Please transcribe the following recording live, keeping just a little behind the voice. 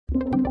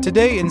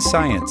Today in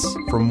Science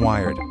from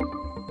Wired.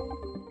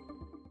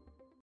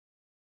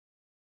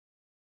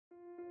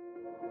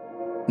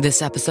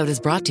 This episode is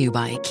brought to you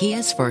by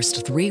Kia's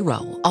first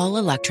three-row,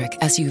 all-electric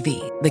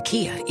SUV, the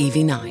Kia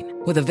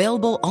EV9, with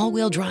available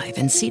all-wheel drive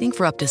and seating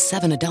for up to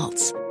 7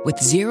 adults, with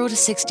 0 to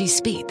 60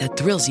 speed that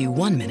thrills you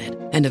 1 minute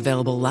and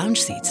available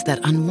lounge seats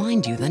that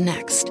unwind you the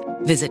next.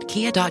 Visit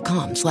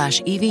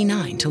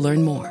kia.com/EV9 to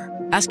learn more.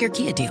 Ask your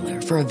Kia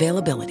dealer for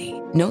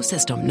availability. No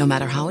system, no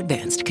matter how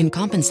advanced, can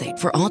compensate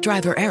for all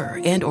driver error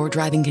and or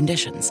driving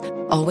conditions.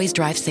 Always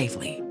drive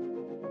safely.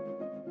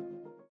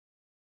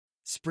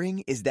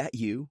 Spring, is that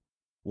you?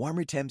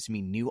 Warmer temps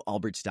mean new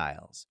Allbirds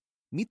styles.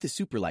 Meet the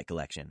Superlight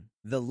Collection,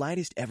 the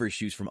lightest ever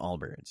shoes from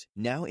Allbirds,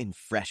 now in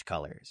fresh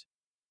colors.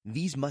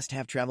 These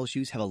must-have travel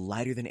shoes have a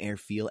lighter-than-air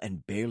feel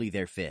and barely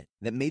their fit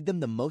that made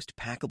them the most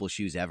packable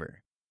shoes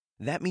ever.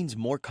 That means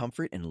more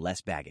comfort and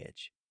less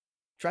baggage.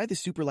 Try the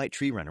Superlight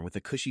Tree Runner with a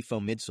cushy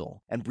foam midsole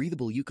and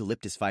breathable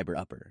eucalyptus fiber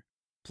upper.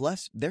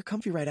 Plus, they're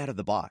comfy right out of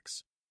the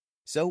box.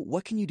 So,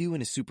 what can you do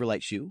in a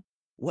Superlight shoe?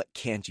 What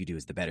can't you do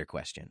is the better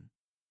question.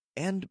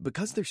 And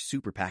because they're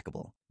super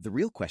packable, the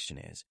real question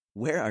is,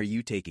 where are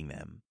you taking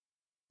them?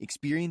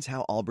 Experience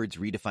how Allbirds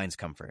redefines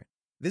comfort.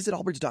 Visit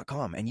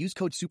allbirds.com and use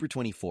code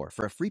SUPER24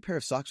 for a free pair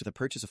of socks with a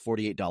purchase of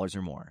 $48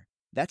 or more.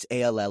 That's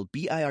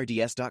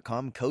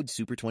ALLBIRDS.com, code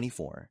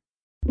SUPER24.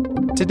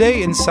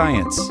 Today in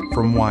Science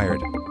from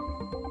Wired.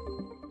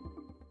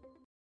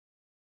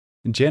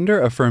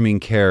 Gender-affirming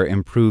care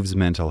improves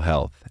mental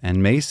health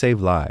and may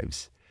save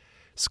lives.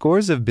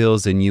 Scores of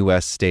bills in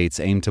U.S. states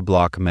aim to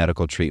block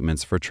medical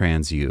treatments for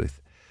trans youth,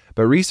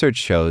 but research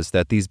shows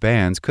that these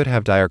bans could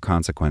have dire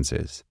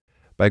consequences.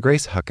 By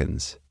Grace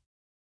Huckins.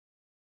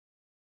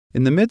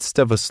 In the midst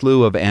of a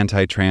slew of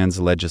anti-trans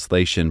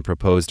legislation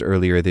proposed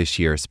earlier this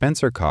year,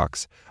 Spencer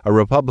Cox, a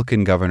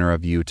Republican governor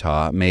of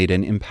Utah, made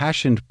an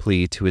impassioned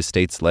plea to his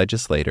state's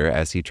legislator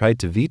as he tried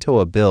to veto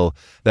a bill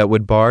that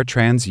would bar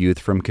trans youth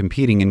from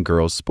competing in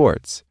girls'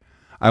 sports.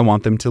 "I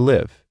want them to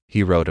live,"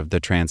 he wrote of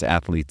the trans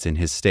athletes in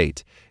his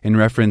state, in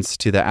reference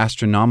to the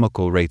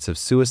astronomical rates of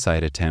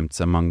suicide attempts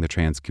among the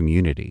trans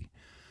community.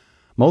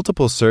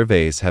 Multiple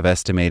surveys have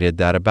estimated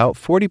that about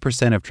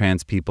 40% of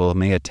trans people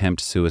may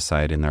attempt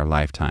suicide in their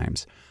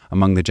lifetimes.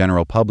 Among the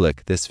general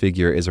public, this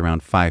figure is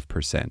around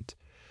 5%.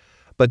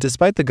 But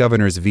despite the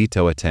governor's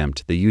veto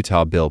attempt, the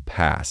Utah bill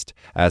passed,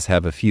 as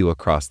have a few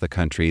across the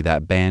country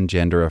that ban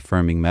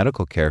gender-affirming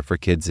medical care for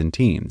kids and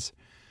teens.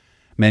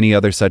 Many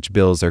other such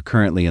bills are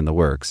currently in the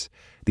works.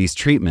 These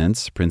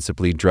treatments,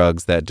 principally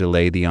drugs that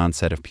delay the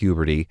onset of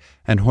puberty,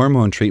 and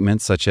hormone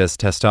treatments such as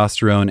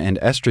testosterone and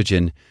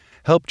estrogen,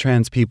 help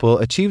trans people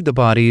achieve the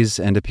bodies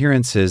and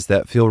appearances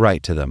that feel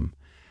right to them.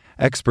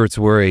 Experts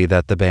worry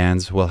that the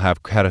bans will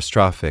have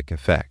catastrophic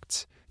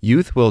effects.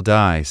 Youth will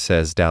die,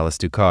 says Dallas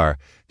Ducar,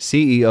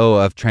 CEO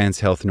of Trans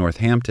Health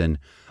Northampton,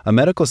 a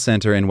medical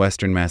center in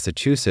western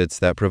Massachusetts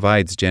that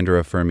provides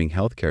gender-affirming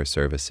healthcare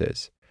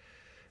services.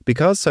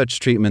 Because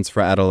such treatments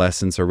for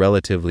adolescents are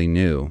relatively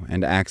new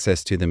and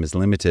access to them is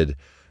limited,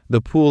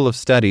 the pool of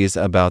studies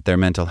about their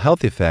mental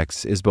health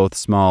effects is both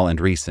small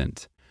and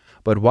recent.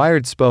 But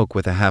Wired spoke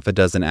with a half a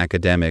dozen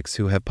academics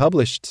who have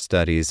published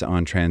studies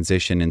on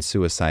transition and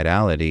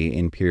suicidality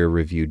in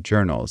peer-reviewed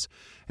journals,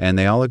 and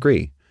they all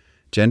agree.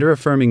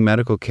 Gender-affirming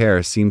medical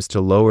care seems to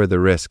lower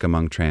the risk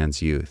among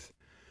trans youth.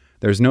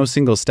 There's no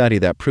single study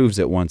that proves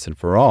it once and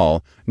for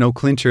all, no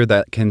clincher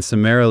that can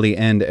summarily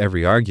end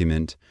every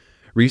argument.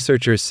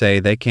 Researchers say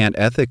they can't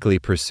ethically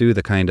pursue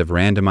the kind of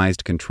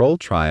randomized control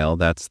trial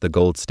that's the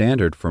gold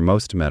standard for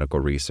most medical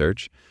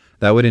research.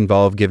 That would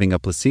involve giving a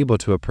placebo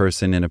to a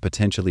person in a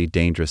potentially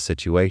dangerous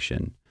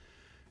situation.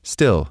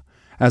 Still,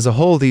 as a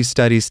whole, these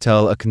studies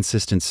tell a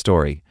consistent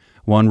story,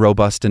 one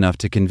robust enough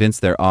to convince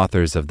their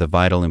authors of the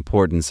vital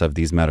importance of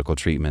these medical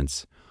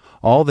treatments.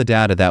 All the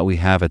data that we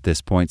have at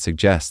this point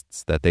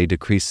suggests that they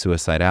decrease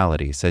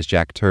suicidality, says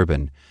Jack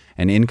Turbin,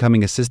 an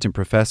incoming assistant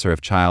professor of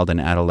child and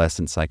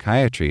adolescent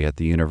psychiatry at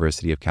the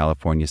University of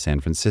California, San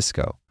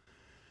Francisco.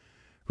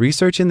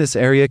 Research in this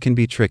area can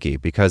be tricky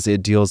because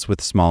it deals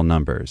with small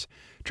numbers.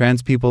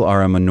 Trans people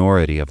are a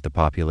minority of the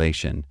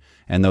population,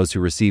 and those who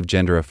receive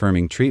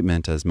gender-affirming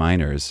treatment as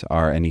minors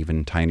are an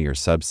even tinier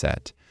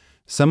subset.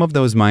 Some of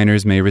those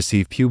minors may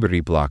receive puberty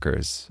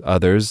blockers,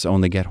 others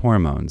only get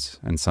hormones,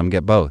 and some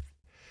get both.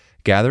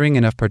 Gathering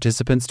enough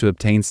participants to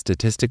obtain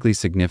statistically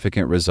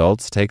significant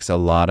results takes a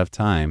lot of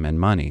time and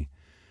money.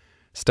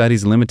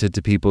 Studies limited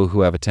to people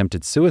who have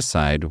attempted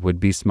suicide would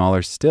be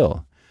smaller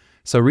still.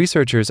 So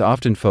researchers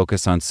often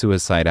focus on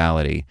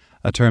suicidality,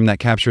 a term that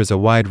captures a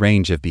wide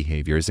range of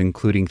behaviors,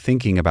 including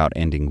thinking about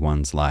ending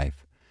one's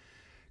life.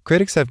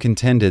 Critics have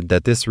contended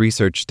that this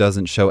research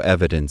doesn't show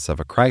evidence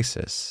of a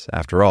crisis.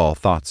 After all,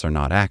 thoughts are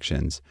not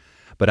actions.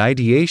 But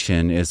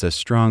ideation is a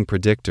strong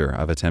predictor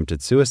of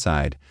attempted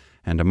suicide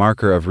and a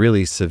marker of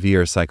really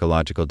severe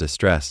psychological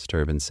distress,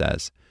 Turbin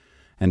says.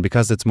 And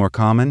because it's more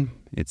common,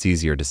 it's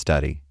easier to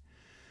study.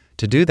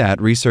 To do that,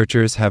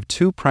 researchers have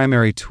two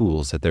primary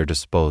tools at their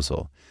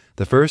disposal: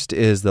 The first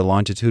is the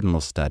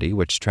longitudinal study,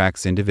 which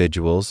tracks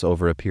individuals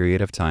over a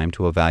period of time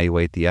to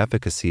evaluate the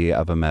efficacy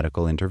of a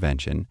medical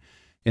intervention.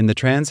 In the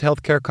trans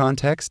healthcare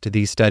context,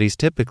 these studies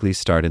typically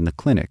start in the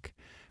clinic.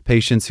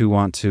 Patients who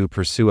want to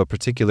pursue a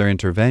particular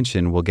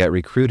intervention will get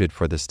recruited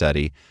for the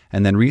study,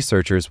 and then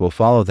researchers will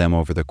follow them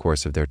over the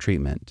course of their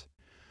treatment.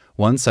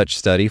 One such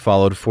study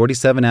followed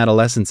 47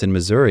 adolescents in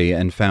Missouri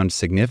and found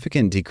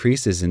significant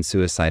decreases in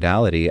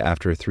suicidality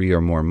after 3 or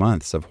more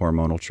months of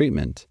hormonal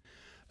treatment.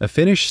 A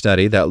Finnish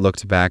study that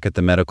looked back at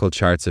the medical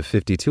charts of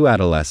 52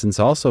 adolescents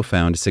also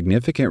found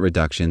significant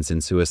reductions in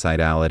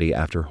suicidality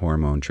after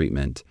hormone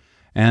treatment.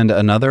 And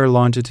another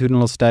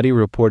longitudinal study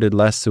reported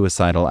less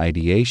suicidal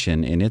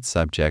ideation in its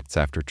subjects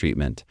after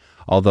treatment,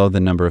 although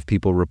the number of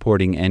people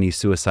reporting any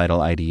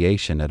suicidal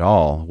ideation at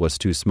all was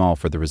too small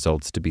for the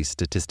results to be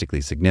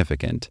statistically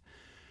significant.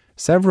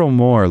 Several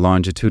more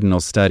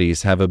longitudinal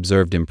studies have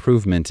observed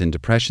improvement in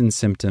depression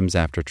symptoms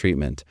after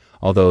treatment,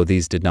 although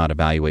these did not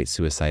evaluate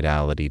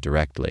suicidality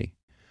directly.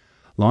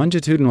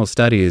 Longitudinal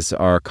studies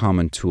are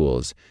common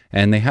tools,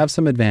 and they have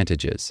some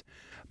advantages.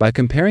 By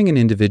comparing an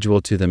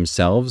individual to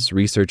themselves,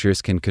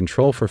 researchers can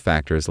control for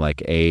factors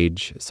like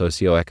age,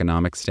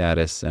 socioeconomic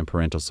status, and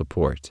parental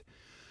support.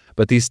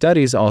 But these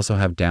studies also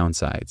have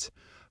downsides.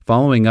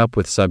 Following up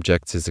with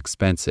subjects is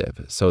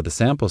expensive, so the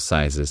sample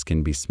sizes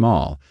can be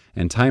small,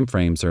 and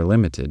timeframes are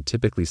limited,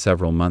 typically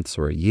several months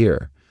or a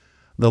year.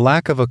 The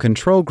lack of a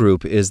control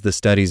group is the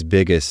study's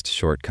biggest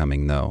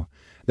shortcoming, though.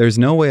 There's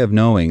no way of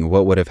knowing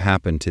what would have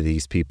happened to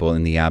these people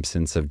in the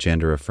absence of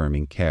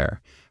gender-affirming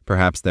care.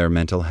 Perhaps their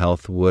mental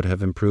health would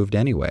have improved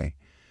anyway.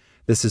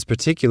 This is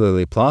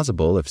particularly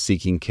plausible if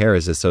seeking care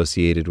is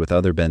associated with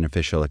other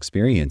beneficial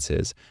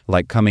experiences,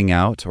 like coming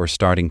out or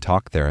starting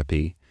talk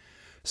therapy.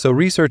 So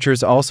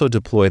researchers also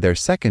deploy their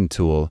second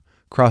tool,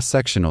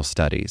 cross-sectional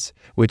studies,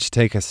 which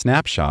take a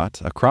snapshot,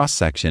 a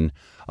cross-section,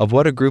 of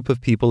what a group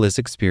of people is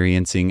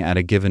experiencing at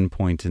a given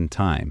point in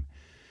time.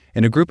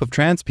 In a group of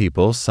trans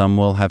people, some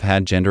will have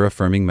had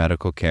gender-affirming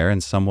medical care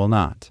and some will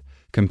not.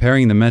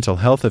 Comparing the mental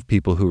health of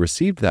people who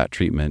received that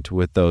treatment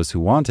with those who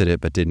wanted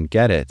it but didn't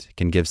get it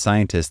can give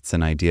scientists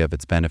an idea of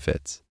its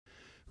benefits.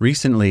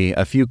 Recently,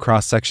 a few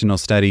cross-sectional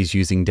studies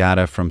using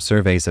data from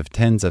surveys of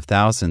tens of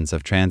thousands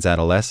of trans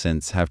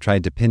adolescents have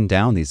tried to pin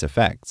down these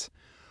effects.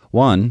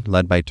 One,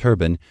 led by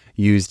Turban,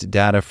 used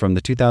data from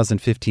the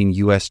 2015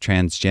 U.S.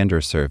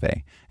 Transgender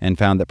Survey and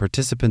found that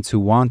participants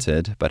who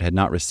wanted but had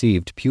not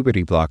received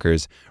puberty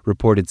blockers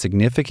reported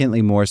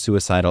significantly more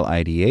suicidal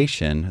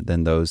ideation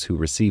than those who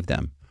received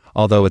them,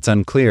 although it's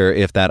unclear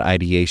if that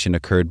ideation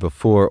occurred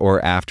before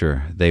or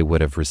after they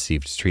would have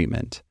received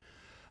treatment.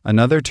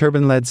 Another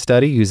Turban-led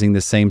study using the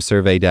same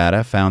survey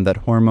data found that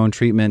hormone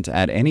treatment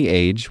at any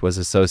age was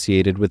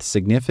associated with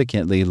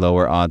significantly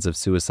lower odds of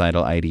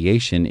suicidal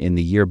ideation in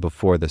the year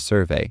before the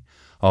survey,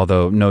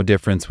 although no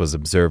difference was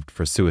observed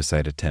for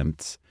suicide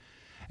attempts.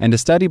 And a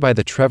study by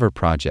the Trevor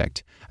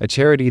Project, a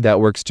charity that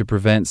works to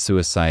prevent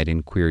suicide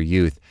in queer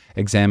youth,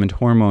 examined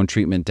hormone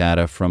treatment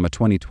data from a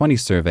 2020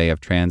 survey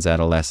of trans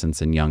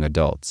adolescents and young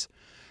adults.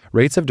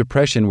 Rates of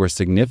depression were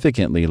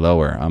significantly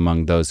lower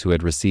among those who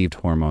had received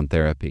hormone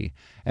therapy,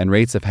 and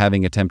rates of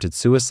having attempted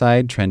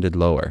suicide trended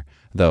lower,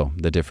 though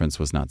the difference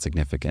was not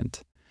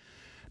significant.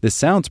 This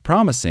sounds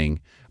promising,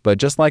 but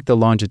just like the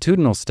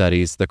longitudinal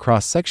studies, the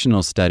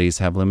cross-sectional studies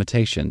have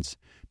limitations.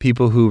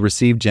 People who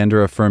received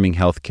gender-affirming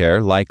health care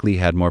likely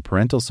had more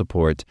parental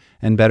support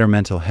and better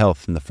mental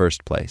health in the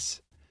first place.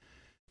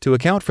 To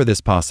account for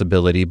this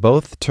possibility,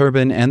 both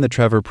Turban and the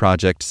Trevor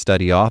Project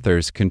study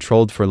authors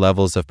controlled for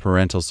levels of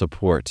parental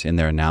support in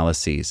their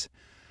analyses.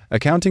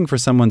 Accounting for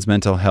someone's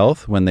mental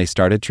health when they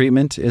started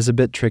treatment is a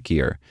bit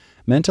trickier.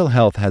 Mental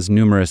health has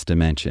numerous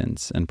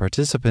dimensions, and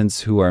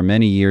participants who are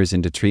many years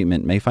into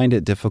treatment may find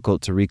it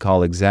difficult to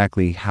recall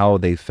exactly how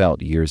they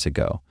felt years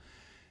ago.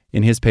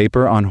 In his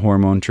paper on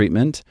hormone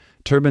treatment,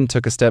 Turban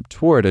took a step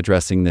toward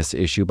addressing this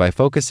issue by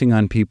focusing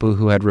on people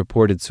who had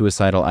reported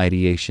suicidal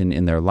ideation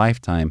in their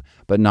lifetime,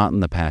 but not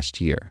in the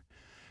past year.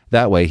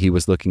 That way, he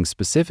was looking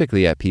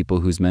specifically at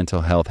people whose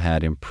mental health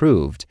had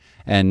improved,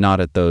 and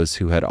not at those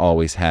who had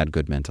always had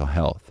good mental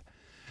health.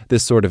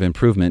 This sort of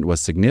improvement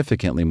was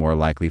significantly more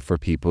likely for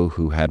people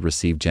who had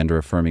received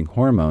gender-affirming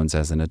hormones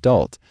as an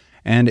adult,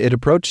 and it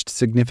approached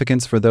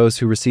significance for those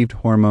who received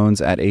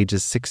hormones at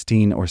ages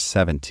 16 or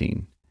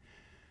 17.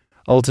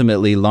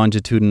 Ultimately,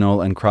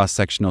 longitudinal and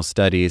cross-sectional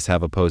studies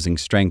have opposing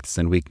strengths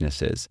and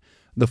weaknesses.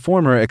 The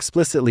former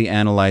explicitly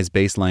analyze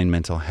baseline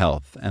mental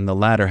health, and the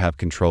latter have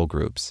control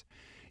groups.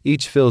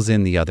 Each fills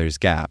in the other's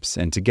gaps,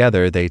 and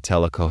together they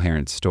tell a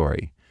coherent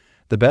story.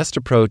 The best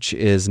approach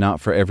is not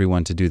for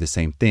everyone to do the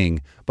same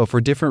thing, but for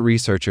different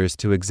researchers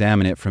to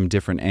examine it from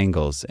different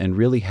angles and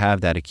really have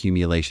that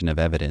accumulation of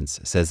evidence,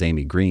 says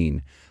Amy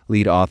Green,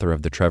 lead author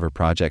of the Trevor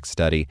Project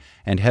study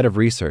and head of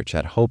research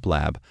at Hope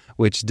Lab,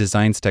 which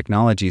designs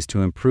technologies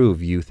to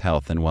improve youth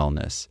health and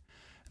wellness.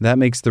 That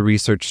makes the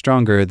research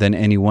stronger than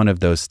any one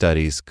of those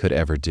studies could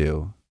ever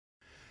do.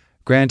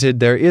 Granted,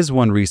 there is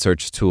one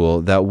research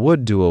tool that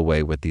would do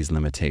away with these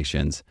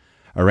limitations.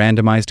 a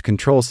randomized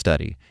control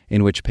study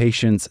in which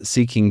patients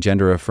seeking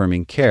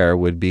gender-affirming care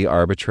would be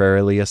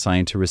arbitrarily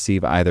assigned to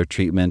receive either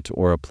treatment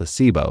or a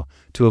placebo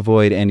to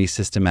avoid any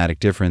systematic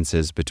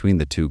differences between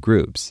the two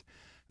groups.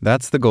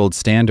 That's the gold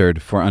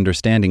standard for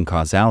understanding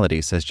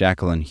causality, says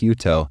Jacqueline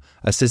Hutto,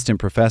 assistant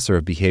professor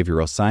of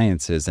behavioral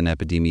sciences and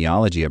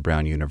epidemiology at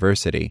Brown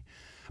University.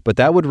 But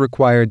that would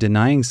require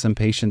denying some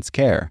patients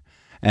care.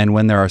 And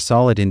when there are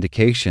solid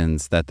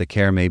indications that the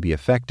care may be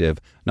effective,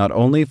 not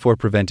only for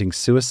preventing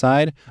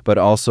suicide, but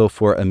also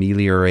for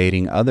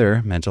ameliorating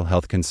other mental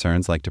health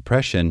concerns like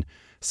depression,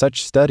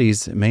 such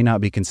studies may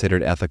not be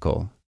considered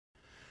ethical.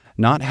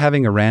 Not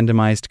having a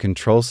randomized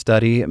control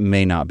study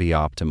may not be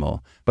optimal,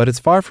 but it's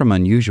far from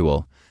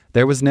unusual.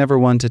 There was never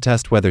one to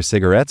test whether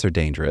cigarettes are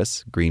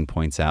dangerous, Green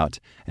points out,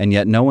 and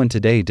yet no one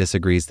today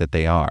disagrees that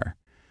they are.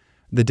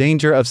 The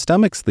danger of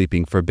stomach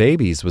sleeping for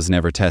babies was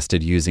never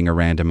tested using a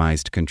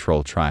randomized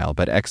control trial,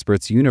 but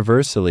experts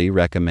universally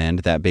recommend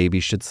that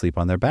babies should sleep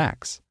on their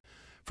backs.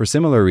 For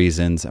similar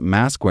reasons,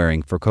 mask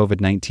wearing for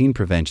COVID-19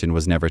 prevention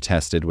was never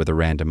tested with a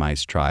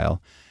randomized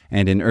trial,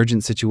 and in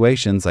urgent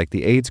situations like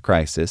the AIDS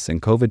crisis and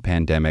COVID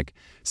pandemic,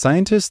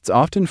 scientists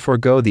often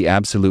forego the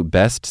absolute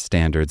best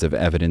standards of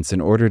evidence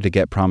in order to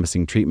get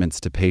promising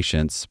treatments to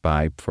patients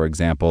by, for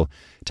example,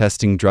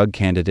 testing drug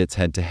candidates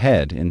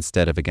head-to-head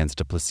instead of against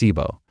a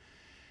placebo.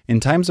 In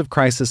times of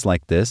crisis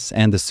like this,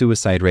 and the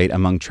suicide rate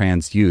among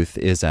trans youth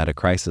is at a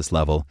crisis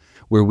level,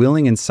 we're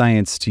willing in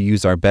science to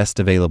use our best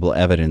available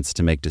evidence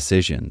to make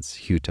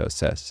decisions, Hutto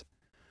says.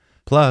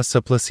 Plus,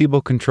 a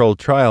placebo-controlled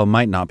trial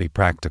might not be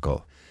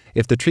practical.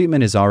 If the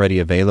treatment is already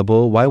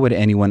available, why would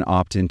anyone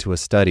opt into a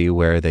study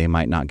where they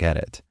might not get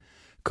it?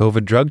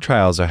 COVID drug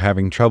trials are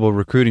having trouble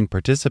recruiting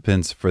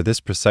participants for this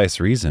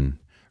precise reason.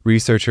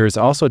 Researchers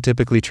also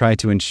typically try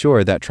to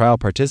ensure that trial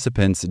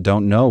participants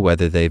don't know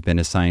whether they've been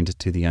assigned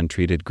to the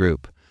untreated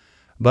group.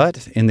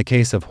 But in the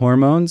case of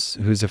hormones,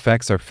 whose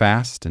effects are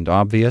fast and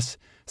obvious,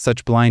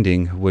 such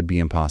blinding would be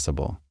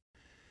impossible.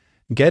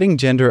 Getting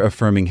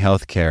gender-affirming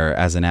healthcare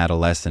as an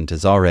adolescent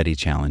is already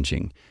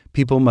challenging.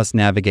 People must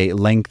navigate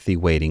lengthy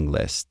waiting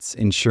lists,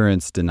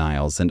 insurance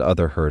denials, and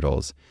other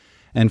hurdles.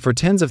 And for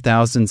tens of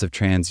thousands of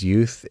trans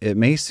youth, it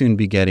may soon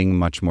be getting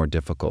much more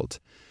difficult.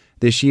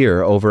 This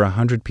year, over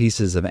 100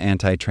 pieces of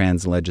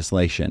anti-trans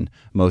legislation,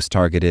 most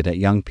targeted at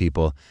young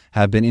people,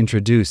 have been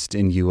introduced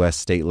in U.S.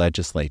 state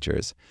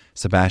legislatures.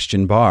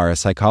 Sebastian Barr, a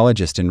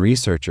psychologist and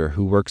researcher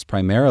who works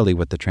primarily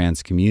with the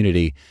trans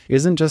community,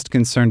 isn't just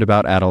concerned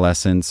about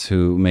adolescents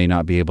who may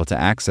not be able to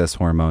access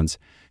hormones.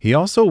 He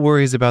also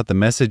worries about the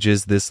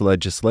messages this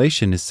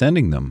legislation is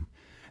sending them.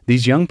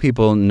 These young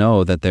people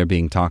know that they're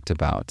being talked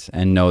about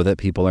and know that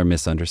people are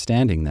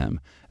misunderstanding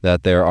them,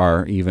 that there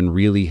are even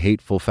really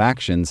hateful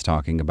factions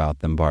talking about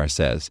them, Barr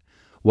says.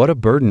 What a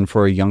burden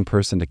for a young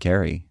person to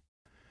carry.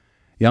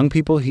 Young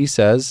people, he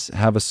says,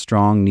 have a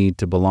strong need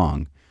to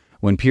belong.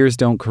 When peers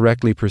don't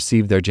correctly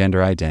perceive their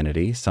gender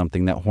identity,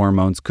 something that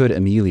hormones could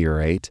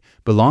ameliorate,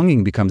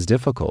 belonging becomes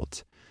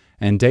difficult.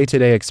 And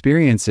day-to-day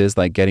experiences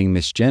like getting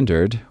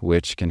misgendered,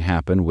 which can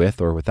happen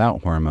with or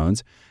without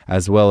hormones,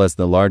 as well as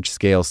the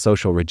large-scale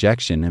social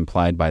rejection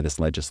implied by this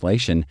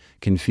legislation,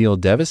 can feel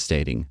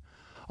devastating.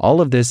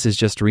 All of this is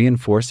just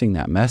reinforcing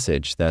that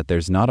message that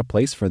there's not a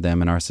place for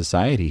them in our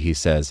society, he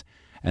says,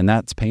 and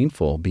that's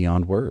painful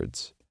beyond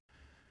words.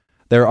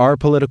 There are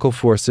political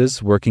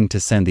forces working to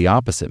send the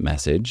opposite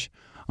message.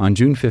 On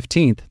June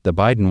 15th, the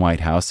Biden White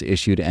House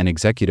issued an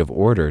executive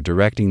order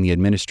directing the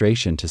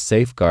administration to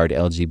safeguard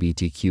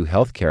LGBTQ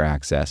healthcare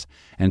access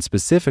and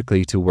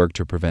specifically to work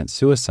to prevent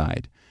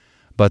suicide.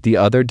 But the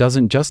other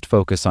doesn't just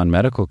focus on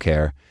medical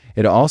care.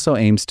 It also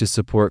aims to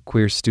support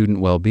queer student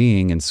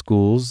well-being in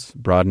schools,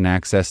 broaden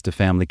access to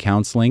family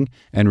counseling,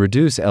 and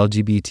reduce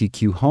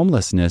LGBTQ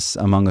homelessness,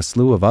 among a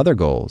slew of other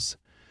goals.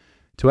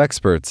 To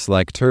experts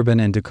like Turbin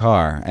and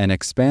Ducar, an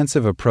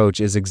expansive approach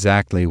is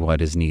exactly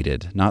what is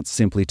needed, not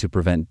simply to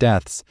prevent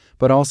deaths,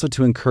 but also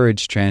to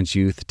encourage trans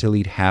youth to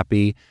lead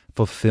happy,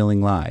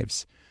 fulfilling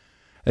lives.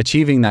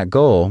 Achieving that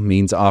goal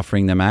means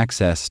offering them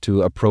access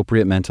to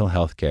appropriate mental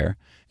health care,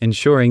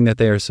 ensuring that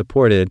they are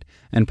supported,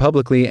 and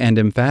publicly and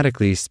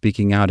emphatically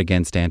speaking out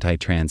against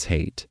anti-trans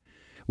hate.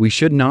 We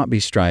should not be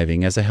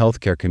striving as a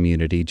healthcare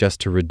community just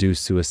to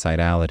reduce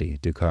suicidality,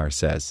 Ducar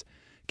says.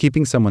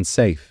 Keeping someone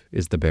safe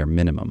is the bare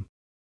minimum.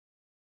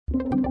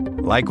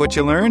 Like what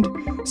you learned?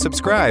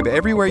 Subscribe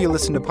everywhere you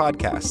listen to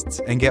podcasts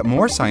and get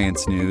more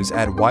science news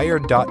at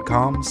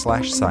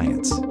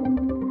wired.com/science.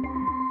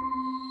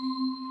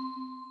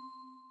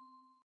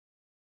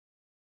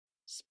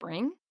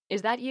 Spring?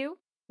 Is that you?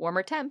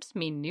 Warmer temps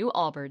mean new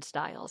Allbirds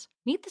styles.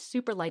 Meet the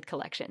Super Light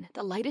Collection,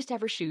 the lightest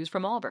ever shoes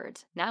from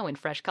Allbirds, now in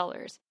fresh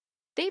colors.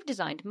 They've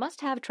designed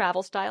must-have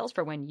travel styles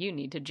for when you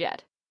need to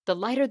jet. The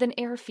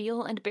lighter-than-air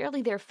feel and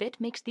barely-there fit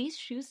makes these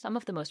shoes some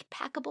of the most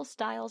packable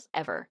styles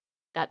ever.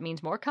 That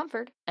means more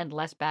comfort and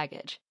less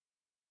baggage.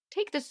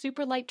 Take the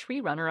Super Light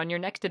Tree Runner on your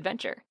next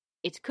adventure.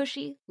 Its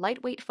cushy,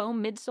 lightweight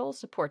foam midsole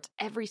supports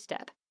every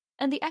step,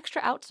 and the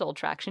extra outsole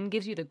traction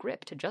gives you the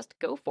grip to just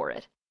go for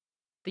it.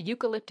 The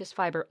eucalyptus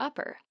fiber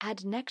upper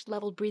adds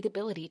next-level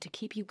breathability to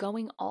keep you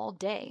going all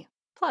day.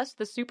 Plus,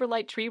 the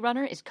Superlight Tree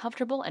Runner is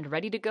comfortable and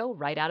ready to go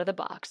right out of the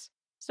box.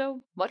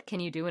 So, what can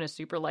you do in a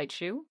super light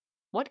shoe?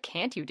 What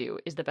can't you do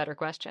is the better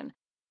question.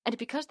 And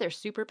because they're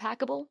super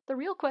packable, the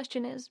real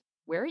question is,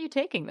 where are you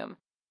taking them?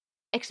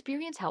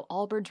 Experience how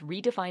Allbirds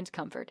redefines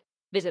comfort.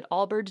 Visit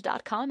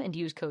allbirds.com and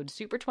use code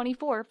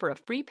SUPER24 for a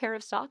free pair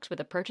of socks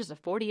with a purchase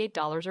of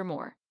 $48 or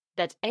more.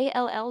 That's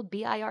ALLBIRDS.com,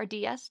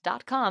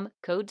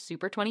 code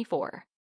SUPER24.